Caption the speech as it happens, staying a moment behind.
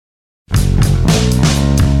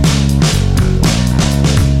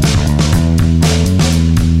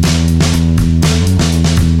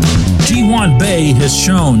Bae has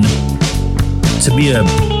shown to be a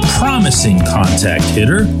promising contact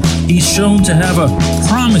hitter. He's shown to have a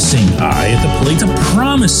promising eye at the plate, a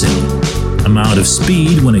promising amount of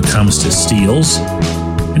speed when it comes to steals.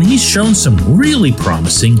 And he's shown some really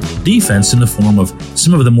promising defense in the form of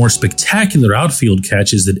some of the more spectacular outfield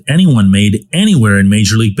catches that anyone made anywhere in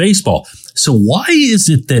Major League Baseball. So why is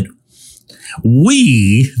it that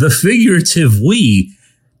we, the figurative we,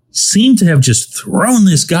 seem to have just thrown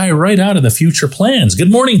this guy right out of the future plans?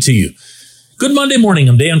 Good morning to you. Good Monday morning.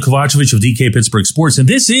 I'm Dejan Kovacevic of DK Pittsburgh Sports, and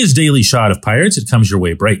this is Daily Shot of Pirates. It comes your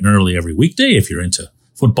way bright and early every weekday if you're into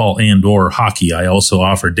football and or hockey. I also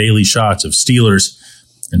offer daily shots of Steelers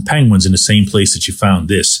and Penguins in the same place that you found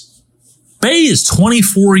this. Bae is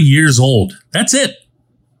 24 years old. That's it.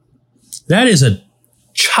 That is a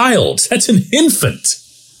child. That's an infant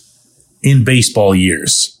in baseball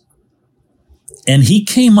years. And he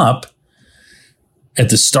came up at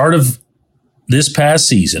the start of this past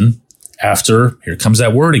season after, here comes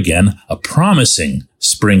that word again, a promising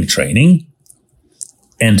spring training,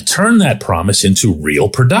 and turned that promise into real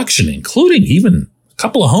production, including even a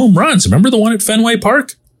couple of home runs. Remember the one at Fenway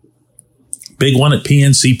Park? Big one at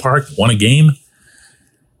PNC Park, won a game.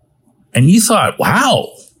 And you thought,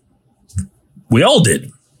 wow. We all did.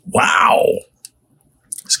 Wow.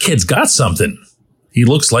 This kid's got something. He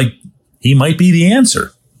looks like he might be the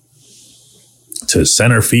answer to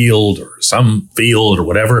center field or some field or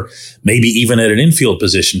whatever, maybe even at an infield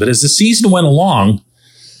position. But as the season went along,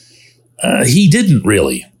 he didn't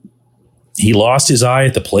really. He lost his eye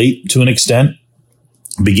at the plate to an extent,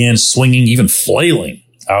 began swinging, even flailing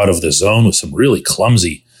out of the zone with some really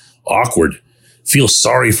clumsy, awkward, feel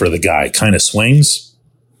sorry for the guy kind of swings.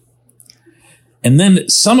 And then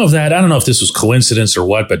some of that, I don't know if this was coincidence or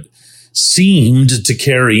what, but seemed to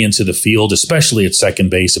carry into the field, especially at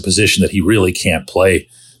second base, a position that he really can't play.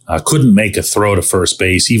 Couldn't make a throw to first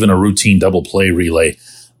base, even a routine double play relay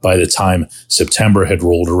by the time September had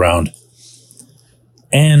rolled around.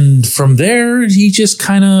 And from there, he just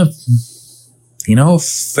kind of,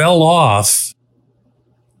 fell off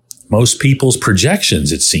most people's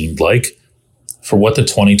projections, it seemed like, for what the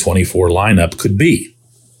 2024 lineup could be.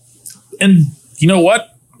 And you know what?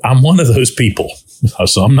 I'm one of those people,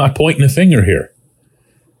 so I'm not pointing a finger here.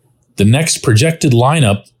 The next projected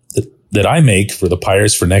lineup that I make for the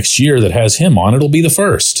Pirates for next year that has him on, it'll be the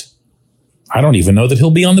first. I don't even know that he'll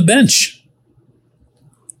be on the bench.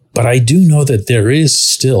 But I do know that there is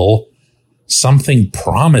still something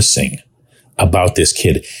promising about this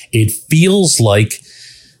kid. It feels like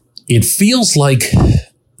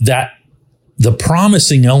that the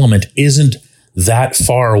promising element isn't that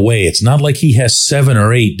far away. It's not like he has 7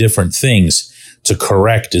 or 8 different things to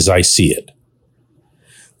correct as I see it.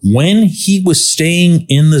 When he was staying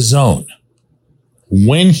in the zone,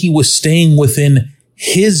 when he was staying within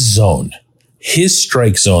his zone, his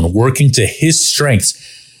strike zone, working to his strengths,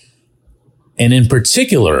 and in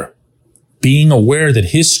particular, being aware that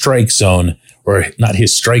his strike zone, or not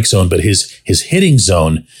his strike zone, but his hitting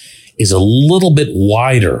zone is a little bit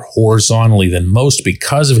wider horizontally than most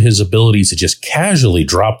because of his ability to just casually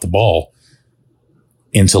drop the ball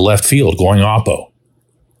into left field going oppo.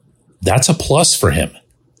 That's a plus for him.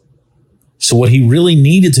 So what he really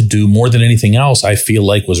needed to do more than anything else, I feel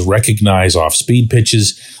like, was recognize off-speed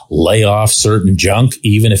pitches, lay off certain junk,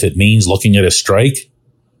 even if it means looking at a strike,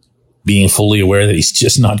 being fully aware that he's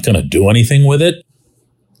just not going to do anything with it.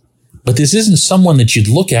 But this isn't someone that you'd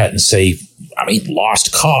look at and say,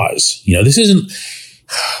 lost cause. This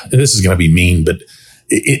is going to be mean, but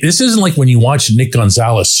this isn't like when you watch Nick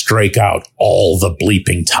Gonzalez strike out all the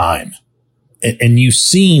bleeping time. And you've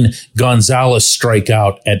seen Gonzalez strike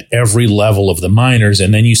out at every level of the minors,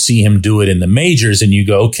 and then you see him do it in the majors, and you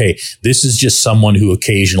go, okay, this is just someone who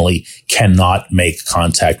occasionally cannot make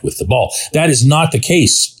contact with the ball. That is not the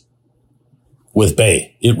case with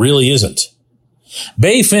Bae. It really isn't.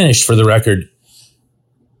 Bae finished, for the record,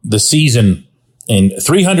 the season in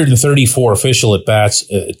 334 official at-bats,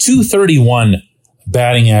 231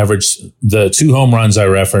 batting average, the 2 home runs I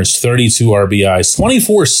referenced, 32 RBIs,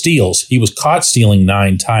 24 steals. He was caught stealing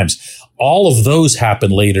 9 times. All of those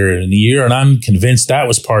happened later in the year, and I'm convinced that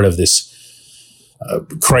was part of this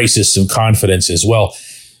crisis of confidence as well.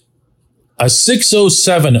 A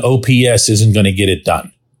 607 OPS isn't going to get it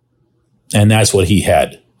done, and that's what he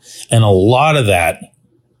had. And a lot of that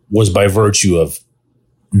was by virtue of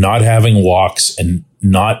not having walks and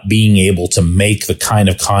not being able to make the kind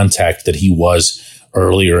of contact that he was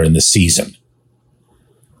earlier in the season.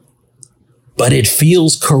 But it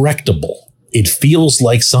feels correctable. It feels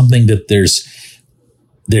like something that there's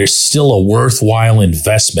still a worthwhile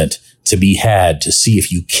investment to be had to see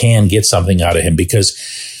if you can get something out of him,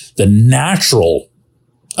 because the natural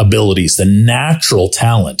abilities, the natural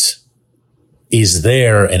talent is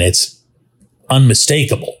there and it's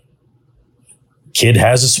unmistakable. Kid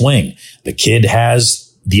has a swing. The kid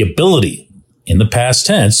has the ability, in the past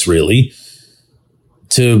tense, really,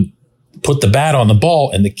 to put the bat on the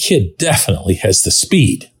ball, and the kid definitely has the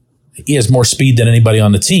speed. He has more speed than anybody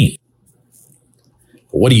on the team.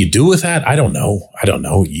 What do you do with that? I don't know.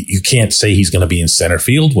 You can't say he's going to be in center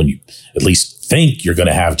field when you at least think you're going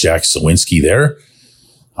to have Jack Suwinski there.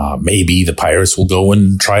 Maybe the Pirates will go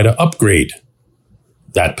and try to upgrade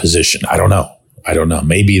that position. I don't know.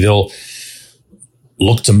 Maybe they'll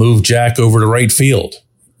look to move Jack over to right field.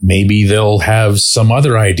 Maybe they'll have some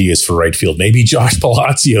other ideas for right field. Maybe Josh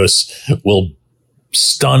Palacios will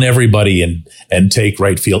stun everybody and take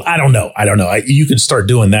right field. I don't know. You can start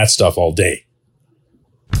doing that stuff all day.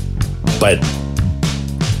 But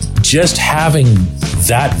just having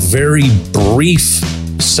that very brief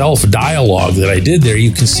self-dialogue that I did there,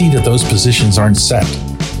 you can see that those positions aren't set.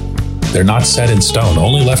 They're not set in stone.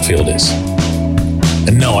 Only left field is.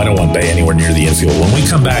 And no, I don't want Bay anywhere near the infield. When we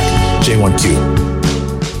come back, J1Q.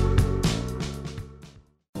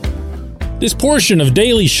 This portion of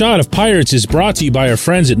Daily Shot of Pirates is brought to you by our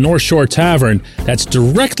friends at North Shore Tavern, that's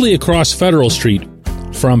directly across Federal Street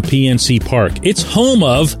from PNC Park. It's home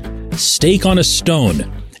of Steak on a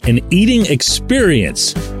Stone, an eating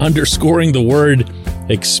experience, underscoring the word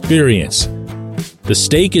experience. The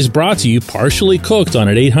steak is brought to you partially cooked on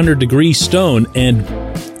an 800-degree stone, and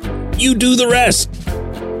you do the rest.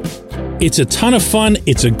 It's a ton of fun,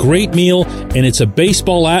 it's a great meal, and it's a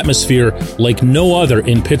baseball atmosphere like no other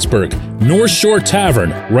in Pittsburgh. North Shore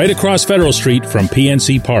Tavern, right across Federal Street from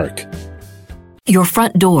PNC Park. Your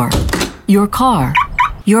front door, your car,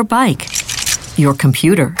 your bike, your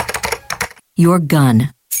computer, your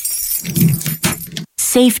gun.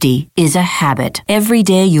 Safety is a habit. Every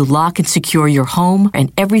day you lock and secure your home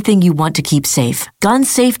and everything you want to keep safe. Gun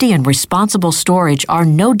safety and responsible storage are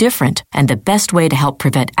no different, and the best way to help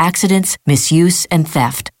prevent accidents, misuse, and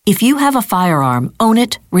theft. If you have a firearm, own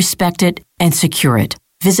it, respect it, and secure it.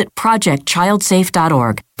 Visit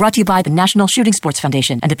ProjectChildSafe.org. Brought to you by the National Shooting Sports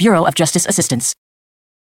Foundation and the Bureau of Justice Assistance.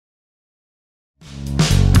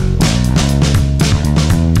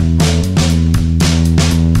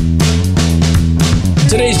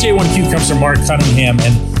 Today's J1Q comes from Mark Cunningham,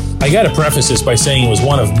 and I got to preface this by saying it was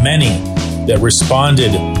one of many that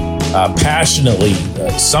responded passionately,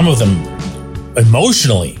 some of them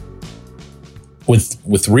emotionally,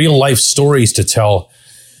 with real life stories to tell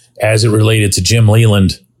as it related to Jim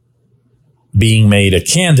Leyland being made a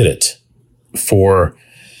candidate for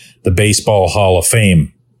the Baseball Hall of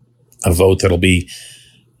Fame, a vote that'll be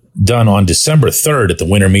done on December 3rd at the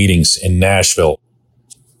winter meetings in Nashville.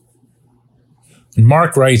 And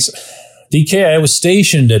Mark writes, DK, I was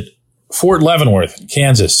stationed at Fort Leavenworth,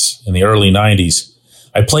 Kansas in the early 90s.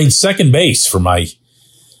 I played second base for my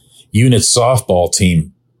unit softball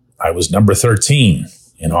team. I was number 13.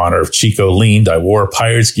 In honor of Chico Leand, I wore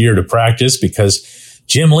Pirates gear to practice because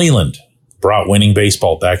Jim Leyland brought winning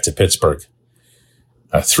baseball back to Pittsburgh.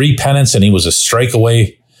 3 pennants, and he was a strike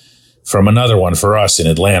away from another one for us in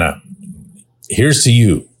Atlanta. Here's to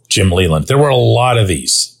you, Jim Leyland. There were a lot of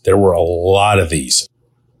these.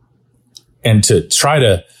 And to try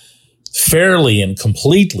to fairly and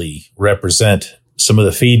completely represent some of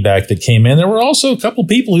the feedback that came in, there were also a couple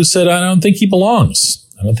people who said, I don't think he belongs.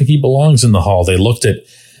 I don't think he belongs in the hall. They looked at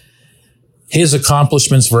his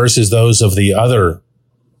accomplishments versus those of the other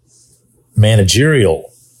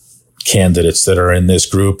managerial candidates that are in this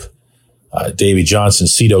group. Davey Johnson,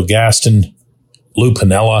 Cito Gaston, Lou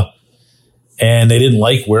Piniella. And they didn't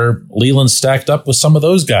like where Leyland stacked up with some of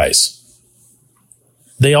those guys.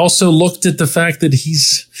 They also looked at the fact that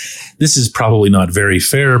this is probably not very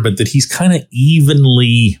fair, but that he's kind of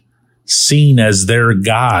evenly seen as their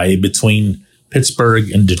guy between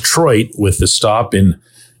Pittsburgh and Detroit, with the stop in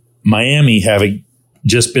Miami having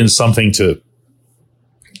just been something to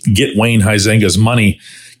get Wayne Huizenga's money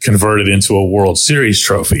converted into a World Series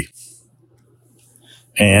trophy.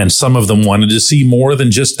 And some of them wanted to see more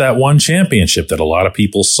than just that one championship that a lot of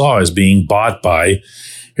people saw as being bought by,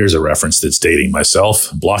 here's a reference that's dating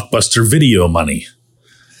myself, Blockbuster Video money.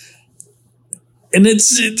 And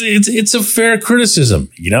it's a fair criticism,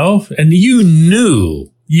 and you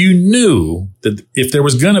knew that if there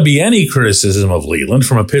was going to be any criticism of Leyland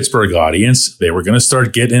from a Pittsburgh audience, they were going to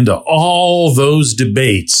start getting into all those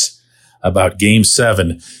debates about Game 7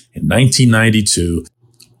 in 1992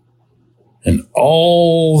 and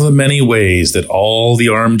all the many ways that all the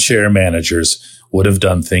armchair managers would have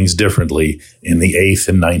done things differently in the 8th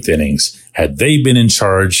and 9th innings had they been in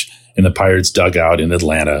charge in the Pirates dugout in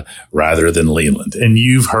Atlanta rather than Leland. And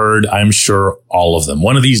you've heard, I'm sure, all of them.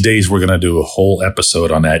 One of these days, we're going to do a whole episode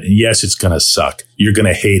on that. And yes, it's going to suck. You're going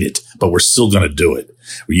to hate it, but we're still going to do it.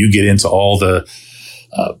 Where you get into all the,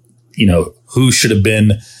 who should have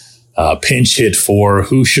been pinch hit for,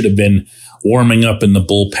 who should have been warming up in the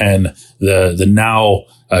bullpen. The now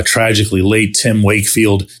tragically late Tim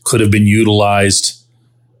Wakefield could have been utilized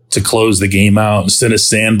to close the game out instead of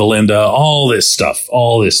Stan Belinda. All this stuff.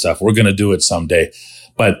 We're going to do it someday.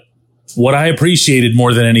 But what I appreciated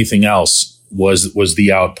more than anything else was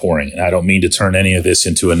the outpouring. And I don't mean to turn any of this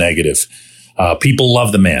into a negative. People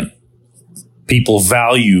love the man. People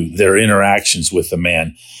value their interactions with the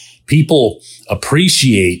man. People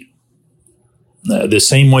appreciate the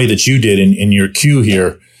same way that you did in your cue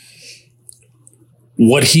here,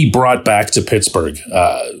 what he brought back to Pittsburgh.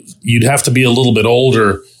 You'd have to be a little bit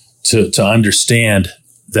older to understand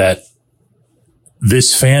that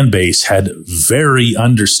this fan base had very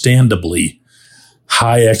understandably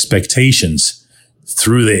high expectations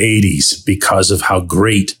through the 80s because of how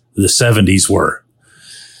great the 70s were.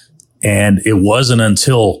 And it wasn't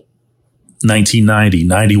until 1990,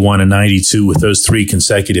 91, and 92 with those 3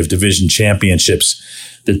 consecutive division championships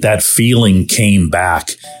that feeling came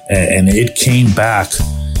back. And it came back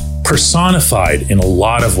personified in a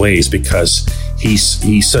lot of ways because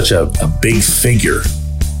he's such a big figure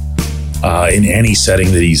in any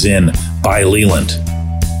setting that he's in by Leland.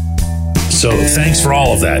 So thanks for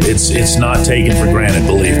all of that. It's not taken for granted,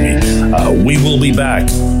 believe me. We will be back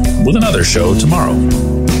with another show tomorrow.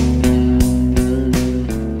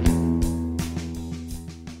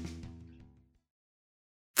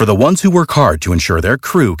 For the ones who work hard to ensure their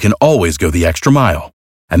crew can always go the extra mile,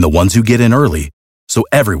 and the ones who get in early so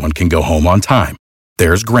everyone can go home on time,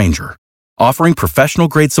 there's Grainger, offering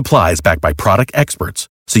professional-grade supplies backed by product experts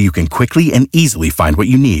so you can quickly and easily find what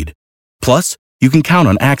you need. Plus, you can count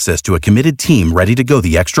on access to a committed team ready to go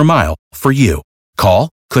the extra mile for you. Call,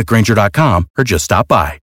 click Grainger.com, or just stop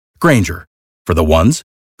by. Grainger, for the ones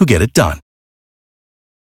who get it done.